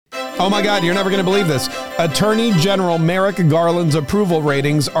Oh my God, you're never going to believe this. Attorney General Merrick Garland's approval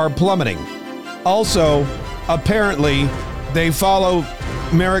ratings are plummeting. Also, apparently, they follow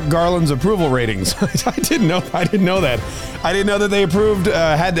Merrick Garland's approval ratings. I didn't know that. I didn't know that they approved,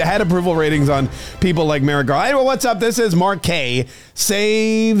 had approval ratings on people like Merrick Garland. Hey, well, what's up? This is Mark K.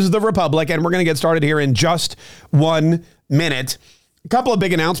 Saves the Republic, and we're going to get started here in just 1 minute. A couple of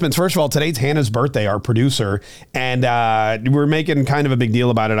big announcements. First of all, today's Hannah's birthday, our producer, and we're making kind of a big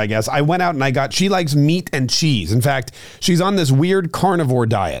deal about it, I guess. I went out and she likes meat and cheese. In fact, she's on this weird carnivore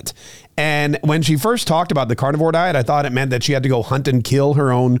diet. And when she first talked about the carnivore diet, I thought it meant that she had to go hunt and kill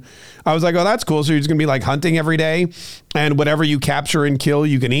her own. I was like, oh, that's cool. So you're just going to be like hunting every day, and whatever you capture and kill,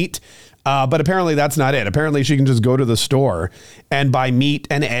 you can eat. But apparently that's not it. Apparently she can just go to the store and buy meat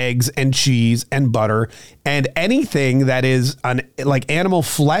and eggs and cheese and butter and anything that is like animal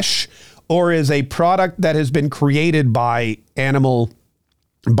flesh or is a product that has been created by animal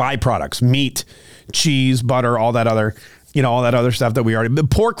byproducts, meat, cheese, butter, all that other stuff that we already,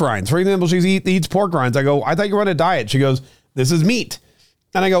 pork rinds, for example, she eats pork rinds. I go, I thought you were on a diet. She goes, this is meat.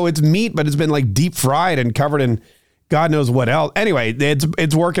 And I go, it's meat, but it's been like deep fried and covered in God knows what else. Anyway,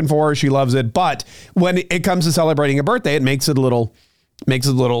 it's working for her. She loves it. But when it comes to celebrating a birthday, it makes it a little,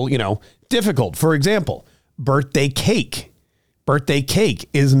 difficult. For example, birthday cake. Birthday cake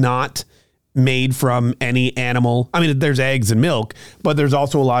is not made from any animal. I mean, there's eggs and milk, but there's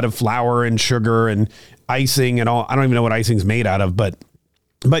also a lot of flour and sugar and icing and all. I don't even know what icing's made out of, but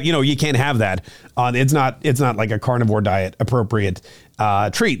you can't have that. It's not like a carnivore diet appropriate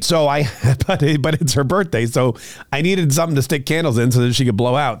treat. So but it's her birthday, so I needed something to stick candles in so that she could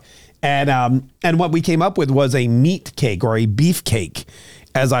blow out. And what we came up with was a meat cake or a beef cake,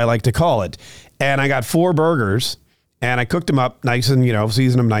 as I like to call it. And I got 4 burgers. And I cooked them up nice and,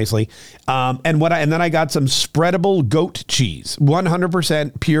 seasoned them nicely. And then I got some spreadable goat cheese,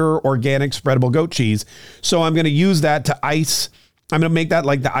 100% pure organic spreadable goat cheese. So I'm going to use that to ice. I'm going to make that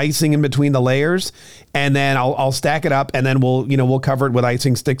like the icing in between the layers, and then I'll stack it up, and then we'll cover it with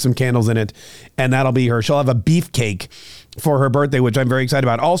icing, stick some candles in it, and that'll be her. She'll have a beef cake for her birthday, which I'm very excited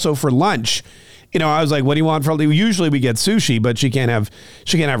about. Also for lunch, I was like, what do you want for, usually we get sushi, but she can't have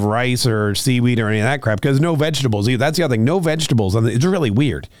rice or seaweed or any of that crap because no vegetables either. That's the other thing. No vegetables. And it's really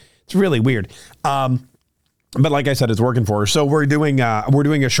weird. But like I said, it's working for her. So we're doing a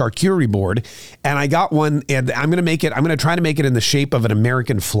charcuterie board, and I got one, and I'm going to try to make it in the shape of an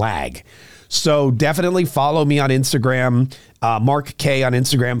American flag. So definitely follow me on Instagram, Mark K on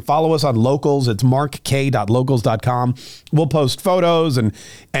Instagram. Follow us on Locals. It's markk.locals.com. We'll post photos and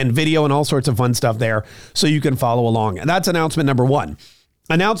video and all sorts of fun stuff there so you can follow along. And that's announcement number 1.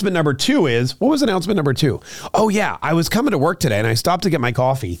 Announcement number 2 is, what was announcement number 2? Oh yeah, I was coming to work today and I stopped to get my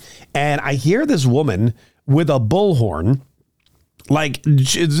coffee, and I hear this woman with a bullhorn, like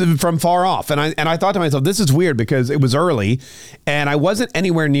from far off. And I thought to myself, this is weird because it was early and I wasn't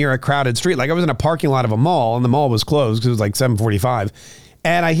anywhere near a crowded street. Like I was in a parking lot of a mall, and the mall was closed because it was like 7:45.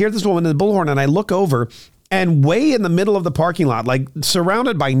 And I hear this woman in the bullhorn, and I look over, and way in the middle of the parking lot, like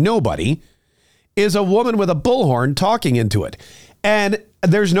surrounded by nobody, is a woman with a bullhorn talking into it. And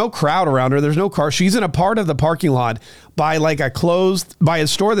there's no crowd around her. There's no car. She's in a part of the parking lot by a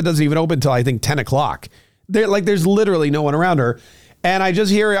store that doesn't even open until I think 10 o'clock. There's literally no one around her. And I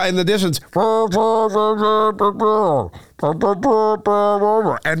just hear in the distance.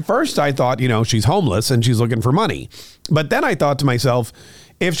 And first I thought, she's homeless and she's looking for money. But then I thought to myself,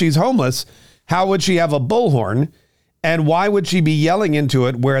 if she's homeless, how would she have a bullhorn? And why would she be yelling into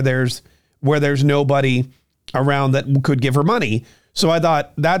it where there's nobody around that could give her money? So I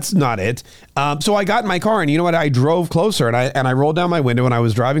thought, that's not it. So I got in my car, and you know what? I drove closer, and I rolled down my window, and I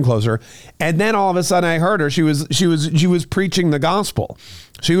was driving closer. And then all of a sudden I heard her. She was preaching the gospel.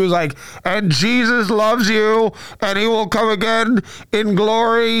 She was like, and Jesus loves you, and he will come again in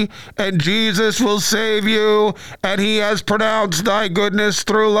glory, and Jesus will save you, and he has pronounced thy goodness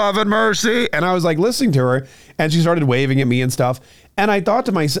through love and mercy. And I was like listening to her, and she started waving at me and stuff. And I thought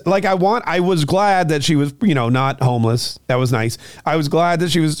to myself, I was glad that she was, not homeless. That was nice. I was glad that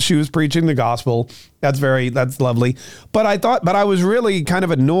she was preaching the gospel. That's lovely. But I was really kind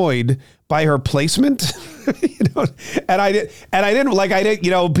of annoyed by her placement,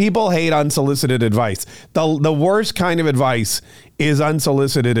 people hate unsolicited advice. The worst kind of advice is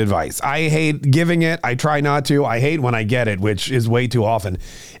unsolicited advice. I hate giving it. I try not to. I hate when I get it, which is way too often.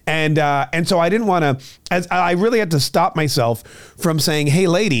 And so I didn't want to, I really had to stop myself from saying, hey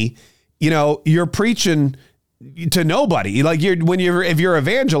lady, you're preaching to nobody. Like if you're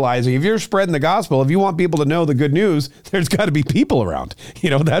evangelizing, if you're spreading the gospel, if you want people to know the good news, there's got to be people around.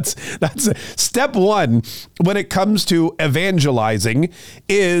 That's step one when it comes to evangelizing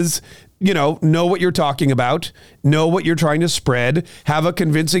is, know what you're talking about, know what you're trying to spread, have a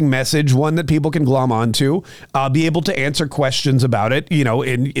convincing message, one that people can glom onto, be able to answer questions about it,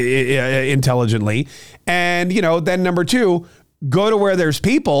 intelligently. And, then number two, go to where there's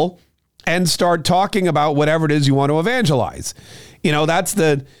people and start talking about whatever it is you want to evangelize. And I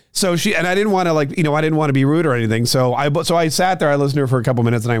didn't want to I didn't want to be rude or anything. So I sat there, I listened to her for a couple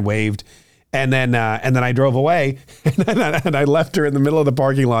minutes and I waved. And then I drove away and I left her in the middle of the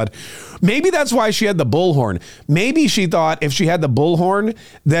parking lot. Maybe that's why she had the bullhorn. Maybe she thought if she had the bullhorn,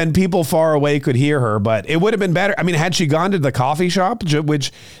 then people far away could hear her, but it would have been better. I mean, had she gone to the coffee shop,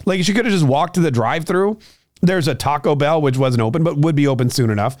 which she could have just walked to the drive-thru. There's a Taco Bell, which wasn't open, but would be open soon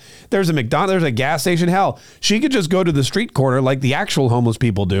enough. There's a McDonald's, there's a gas station. Hell, she could just go to the street corner like the actual homeless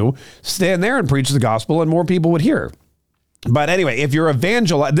people do, stand there and preach the gospel and more people would hear her. But anyway, if you're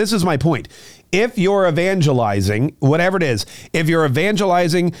this is my point. If you're evangelizing, whatever it is, if you're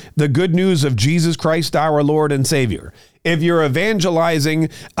evangelizing the good news of Jesus Christ, our Lord and Savior, if you're evangelizing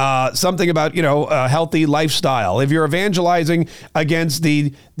something about, a healthy lifestyle, if you're evangelizing against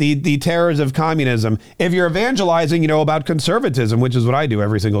the terrors of communism, if you're evangelizing, about conservatism, which is what I do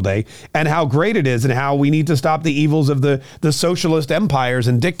every single day, and how great it is and how we need to stop the evils of the socialist empires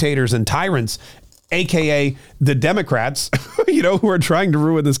and dictators and tyrants, AKA the Democrats, who are trying to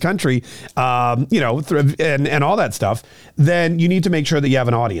ruin this country, and all that stuff, then you need to make sure that you have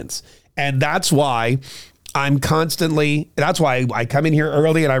an audience. And that's why I come in here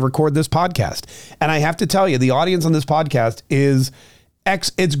early and I record this podcast. And I have to tell you, the audience on this podcast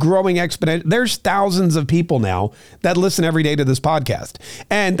it's growing exponentially. There's thousands of people now that listen every day to this podcast.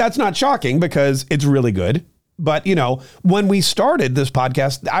 And that's not shocking because it's really good. But, when we started this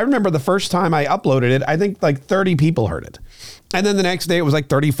podcast, I remember the first time I uploaded it, I think 30 people heard it. And then the next day it was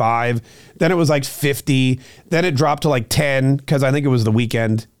 35. Then it was 50. Then it dropped to 10 because I think it was the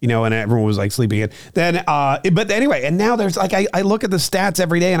weekend, and everyone was sleeping in. Then, but anyway, and now there's I look at the stats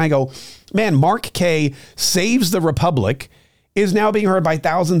every day and I go, man, Mark K Saves the Republic is now being heard by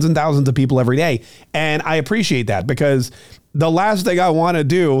thousands and thousands of people every day. And I appreciate that because the last thing I want to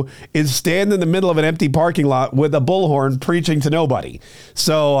do is stand in the middle of an empty parking lot with a bullhorn preaching to nobody.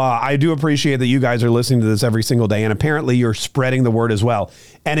 So I do appreciate that you guys are listening to this every single day. And apparently you're spreading the word as well.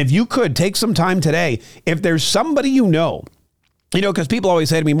 And if you could take some time today, if there's somebody because people always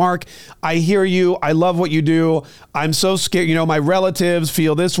say to me, Mark, I hear you. I love what you do. I'm so scared. My relatives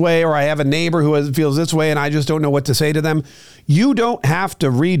feel this way, or I have a neighbor who feels this way, and I just don't know what to say to them. You don't have to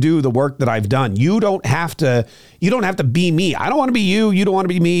redo the work that I've done. You don't have to be me. I don't want to be you. You don't want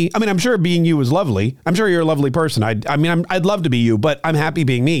to be me. I mean, I'm sure being you is lovely. I'm sure you're a lovely person. I'd love to be you, but I'm happy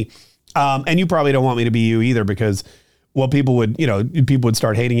being me. And you probably don't want me to be you either because, people would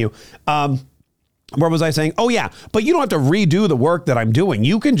start hating you. Where was I saying? Oh, yeah. But you don't have to redo the work that I'm doing.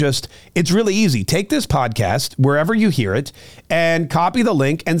 You can it's really easy. Take this podcast wherever you hear it and copy the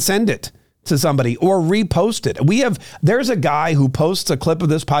link and send it to somebody or repost it. There's a guy who posts a clip of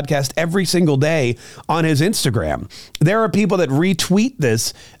this podcast every single day on his Instagram. There are people that retweet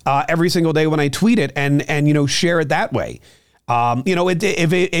this every single day when I tweet it and share it that way.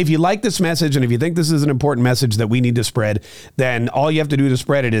 If you like this message and if you think this is an important message that we need to spread, then all you have to do to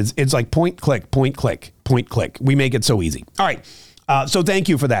spread it is it's point, click, point, click, point, click. We make it so easy. All right. So thank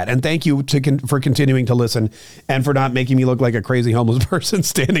you for that. And thank you for continuing to listen and for not making me look like a crazy homeless person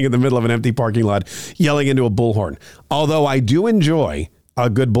standing in the middle of an empty parking lot yelling into a bullhorn. Although I do enjoy a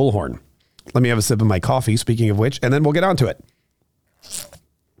good bullhorn. Let me have a sip of my coffee, speaking of which, and then we'll get on to it.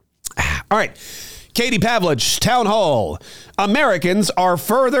 All right. Katie Pavlich, Town Hall. Americans are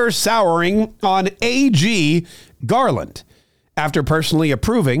further souring on AG Garland. After personally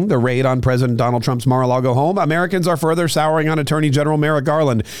approving the raid on President Donald Trump's Mar-a-Lago home, Americans are further souring on Attorney General Merrick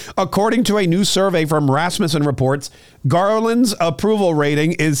Garland. According to a new survey from Rasmussen Reports, Garland's approval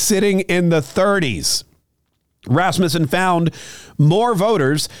rating is sitting in the 30s. Rasmussen found more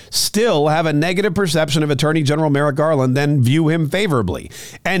voters still have a negative perception of Attorney General Merrick Garland than view him favorably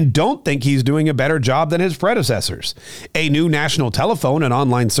and don't think he's doing a better job than his predecessors. A new national telephone and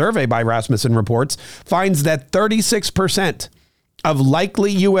online survey by Rasmussen Reports finds that 36% of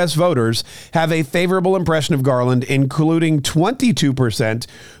likely U.S. voters have a favorable impression of Garland, including 22%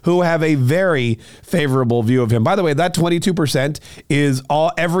 who have a very favorable view of him. By the way, that 22% is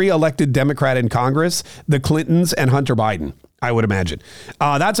every elected Democrat in Congress, the Clintons and Hunter Biden, I would imagine.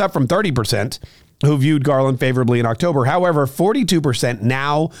 That's up from 30%. who viewed Garland favorably in October. However, 42%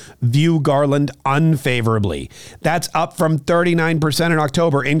 now view Garland unfavorably. That's up from 39% in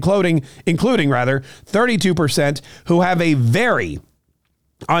October, including 32% who have a very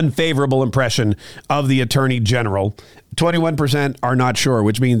unfavorable impression of the Attorney General. 21% are not sure,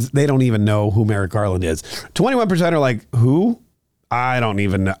 which means they don't even know who Merrick Garland is. 21% are like, who? I don't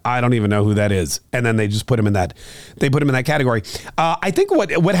even know who that is. And then they just put him in that category. I think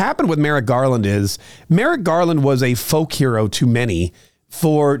what happened with Merrick Garland is Merrick Garland was a folk hero to many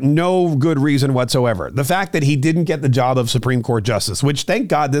for no good reason whatsoever. The fact that he didn't get the job of Supreme Court Justice, which thank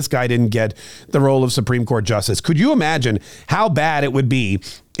God this guy didn't get the role of Supreme Court Justice. Could you imagine how bad it would be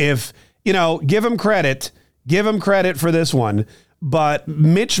if, give him credit for this one, but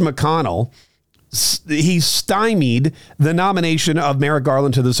Mitch McConnell, he stymied the nomination of Merrick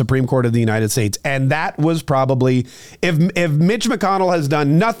Garland to the Supreme Court of the United States. And that was probably, if Mitch McConnell has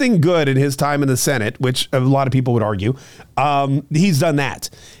done nothing good in his time in the Senate, which a lot of people would argue, he's done that.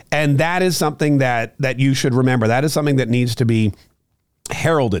 And that is something that you should remember. That is something that needs to be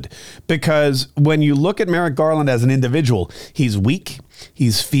heralded, because when you look at Merrick Garland as an individual, he's weak,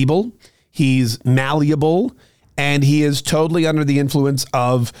 he's feeble, he's malleable, and he is totally under the influence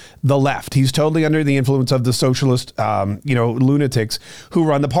of the left. He's totally under the influence of the socialist, lunatics who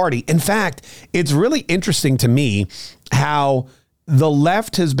run the party. In fact, it's really interesting to me how the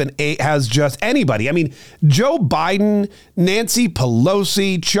left has just anybody. I mean, Joe Biden, Nancy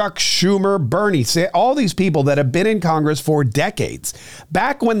Pelosi, Chuck Schumer, Bernie, all these people that have been in Congress for decades.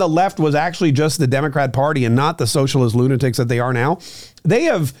 Back when the left was actually just the Democrat Party and not the socialist lunatics that they are now, they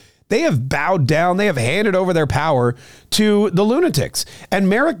have bowed down. They have handed over their power to the lunatics. And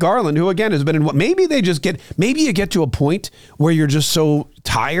Merrick Garland, who again has been in what, maybe you get to a point where you're just so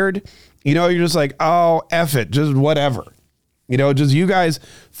tired, you're just like, oh, F it, just whatever. Just you guys,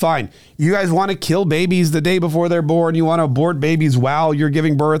 fine. You guys want to kill babies the day before they're born. You want to abort babies while you're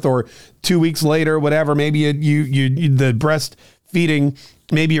giving birth or 2 weeks later, whatever. Maybe you the breastfeeding,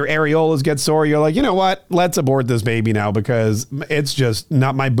 maybe your areolas get sore. You're like, you know what? Let's abort this baby now because it's just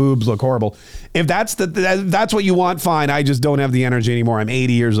not, my boobs look horrible. If that's what you want, fine. I just don't have the energy anymore. I'm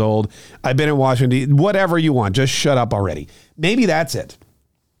 80 years old. I've been in Washington. Whatever you want, just shut up already. Maybe that's it.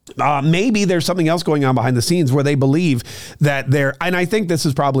 Maybe there's something else going on behind the scenes where they believe that and I think this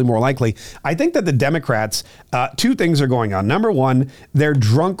is probably more likely. I think that the Democrats, two things are going on. Number one, they're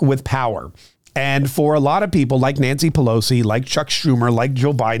drunk with power. And for a lot of people like Nancy Pelosi, like Chuck Schumer, like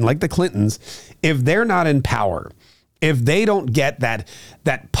Joe Biden, like the Clintons, if they're not in power, if they don't get that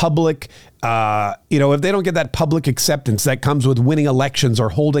public, if they don't get that public acceptance that comes with winning elections or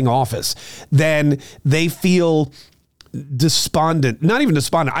holding office, then they feel despondent, not even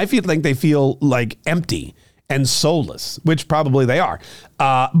despondent. I feel like they feel like empty and soulless, which probably they are.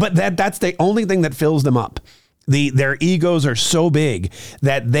 But that's the only thing that fills them up. Their egos are so big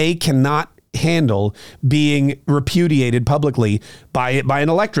that they cannot handle being repudiated publicly by an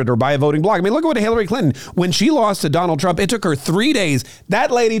electorate or by a voting bloc. I mean, look at what Hillary Clinton, when she lost to Donald Trump, it took her 3 days.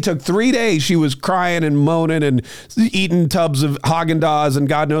 That lady took 3 days. She was crying and moaning and eating tubs of Haagen-Dazs and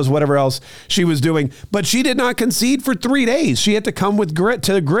God knows whatever else she was doing. But she did not concede for 3 days. She had to come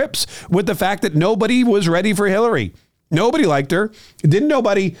to grips with the fact that nobody was ready for Hillary. Nobody liked her. Wasn't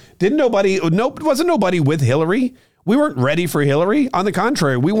nobody with Hillary. We weren't ready for Hillary. On the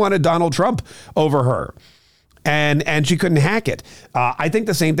contrary, we wanted Donald Trump over her. And she couldn't hack it. I think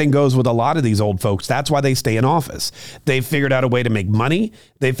the same thing goes with a lot of these old folks. That's why they stay in office. They figured out a way to make money.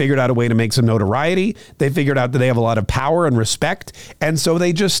 They figured out a way to make some notoriety. They figured out that they have a lot of power and respect. And so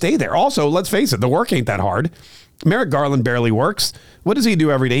they just stay there. Also, let's face it, the work ain't that hard. Merrick Garland barely works. What does he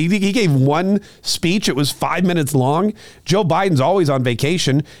do every day? He gave one speech. It was 5 minutes long. Joe Biden's always on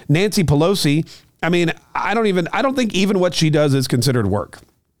vacation. Nancy Pelosi, I mean, I don't think even what she does is considered work.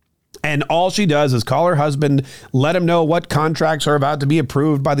 And all she does is call her husband, let him know what contracts are about to be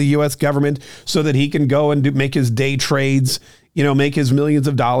approved by the U.S. government so that he can go and make his day trades, make his millions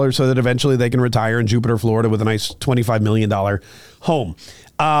of dollars so that eventually they can retire in Jupiter, Florida with a nice $25 million home.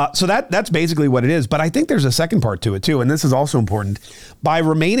 So that's basically what it is. But I think there's a second part to it, too. And this is also important. By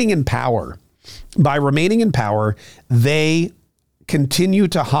remaining in power, they continue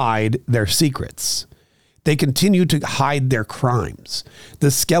to hide their secrets. They continue to hide their crimes.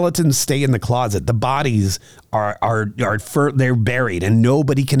 The skeletons stay in the closet. The bodies they're buried, and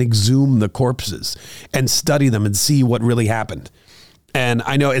nobody can exhume the corpses and study them and see what really happened. And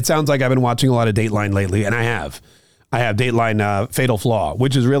I know it sounds like I've been watching a lot of Dateline lately, and I have Dateline Fatal Flaw,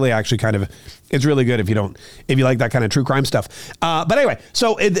 which is really actually it's really good if you like that kind of true crime stuff. But anyway,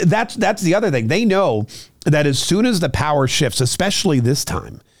 so that's the other thing. They know that as soon as the power shifts, especially this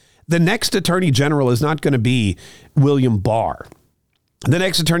time, the next attorney general is not going to be William Barr. The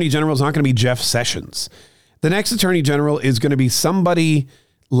next attorney general is not going to be Jeff Sessions. The next attorney general is going to be somebody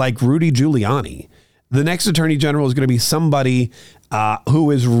like Rudy Giuliani. The next attorney general is going to be somebody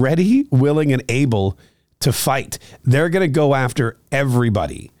who is ready, willing, and able to fight. They're going to go after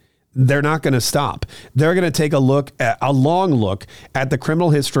everybody. They're not going to stop. They're going to take a long look at the criminal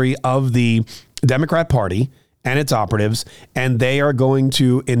history of the Democrat Party and its operatives, and they are going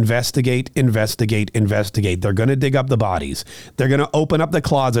to investigate. They're going to dig up the bodies. They're going to open up the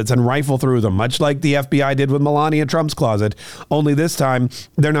closets and rifle through them, much like the FBI did with Melania Trump's closet. Only this time,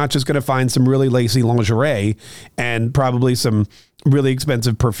 they're not just going to find some really lacy lingerie and probably some really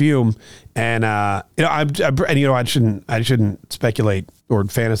expensive perfume. And I shouldn't speculate or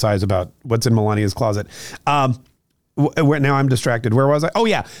fantasize about what's in Melania's closet. Now I'm distracted. Where was I? Oh,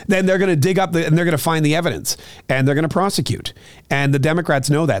 yeah. Then they're going to dig up and they're going to find the evidence and they're going to prosecute. And the Democrats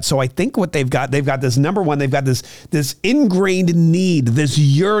know that. So I think what they've got this, number one, they've got this ingrained need, this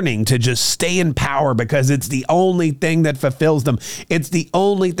yearning to just stay in power because it's the only thing that fulfills them. It's the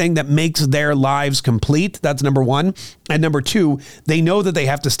only thing that makes their lives complete. That's number one. And number two, they know that they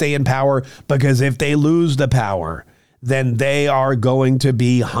have to stay in power because if they lose the power, then they are going to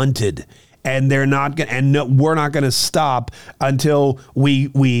be hunted. And they're not going, and no, we're not going to stop until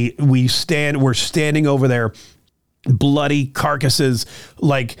we're standing over their bloody carcasses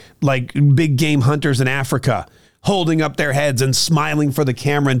like big game hunters in Africa, holding up their heads and smiling for the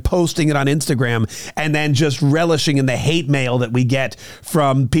camera and posting it on Instagram, and then just relishing in the hate mail that we get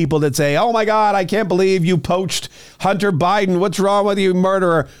from people that say, "Oh my God, I can't believe you poached Hunter Biden. What's wrong with you,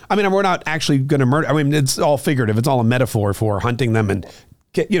 murderer?" I mean, we're not actually going to murder. I mean, it's all figurative. It's all a metaphor for hunting them and,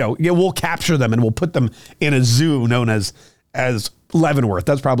 we'll capture them and we'll put them in a zoo known as Leavenworth.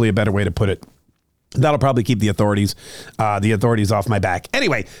 That's probably a better way to put it. That'll probably keep the authorities off my back.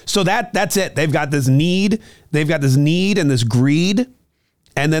 Anyway, so that's it. They've got this need. They've got this need and this greed.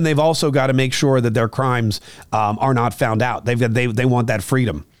 And then they've also got to make sure that their crimes are not found out. They want that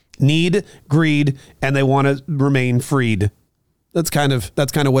freedom. Need, greed, and they want to remain freed. That's kind of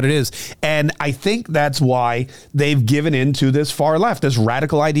what it is. And I think that's why they've given into this far left, this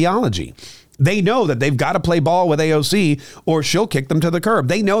radical ideology. They know that they've got to play ball with AOC or she'll kick them to the curb.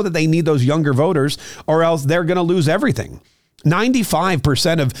 They know that they need those younger voters or else they're going to lose everything.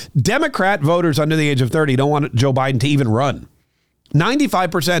 95% of Democrat voters under the age of 30 don't want Joe Biden to even run.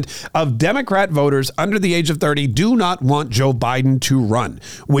 95% of Democrat voters under the age of 30 do not want Joe Biden to run,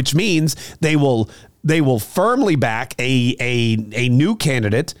 which means they will firmly back a new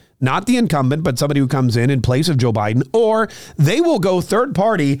candidate, not the incumbent, but somebody who comes in place of Joe Biden, or they will go third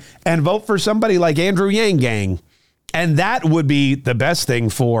party and vote for somebody like Andrew Yang Gang. And that would be the best thing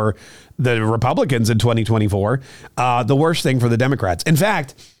for the Republicans in 2024, the worst thing for the Democrats. In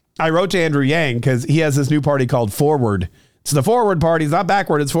fact, I wrote to Andrew Yang because he has this new party called Forward. It's the Forward Party. It's not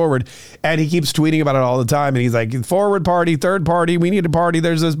backward, it's forward. And he keeps tweeting about it all the time. And he's like, Forward Party, third party, we need a party.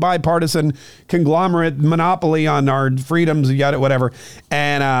 There's this bipartisan conglomerate monopoly on our freedoms, you got it, whatever.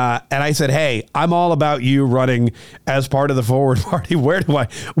 And I said, hey, I'm all about you running as part of the Forward Party. Where do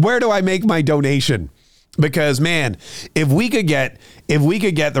I make my donation? Because, man, if we could get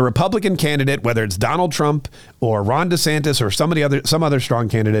the Republican candidate, whether it's Donald Trump or Ron DeSantis or some other strong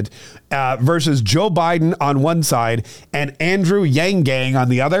candidate, versus Joe Biden on one side and Andrew Yang Gang on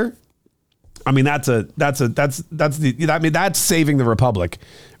the other, I mean, that's saving the Republic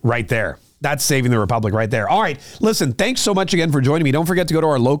right there. That's saving the Republic right there. All right. Listen, thanks so much again for joining me. Don't forget to go to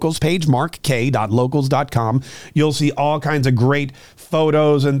our locals page, markk.locals.com. You'll see all kinds of great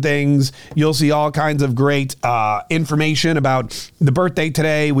photos and things. You'll see all kinds of great information about the birthday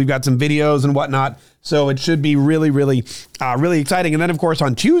today. We've got some videos and whatnot. So it should be really, really, really exciting. And then, of course,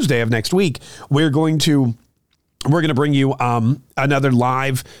 on Tuesday of next week, we're going to bring you another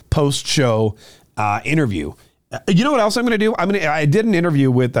live post-show interview. You know what else I'm going to do? I did an interview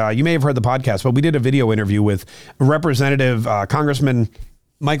with, you may have heard the podcast, but we did a video interview with Representative Congressman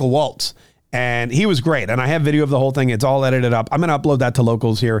Michael Waltz, and he was great. And I have video of the whole thing. It's all edited up. I'm going to upload that to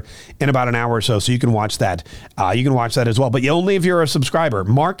Locals here in about an hour or so you can watch that. You can watch that as well, but only if you're a subscriber.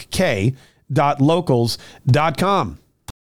 markk.locals.com.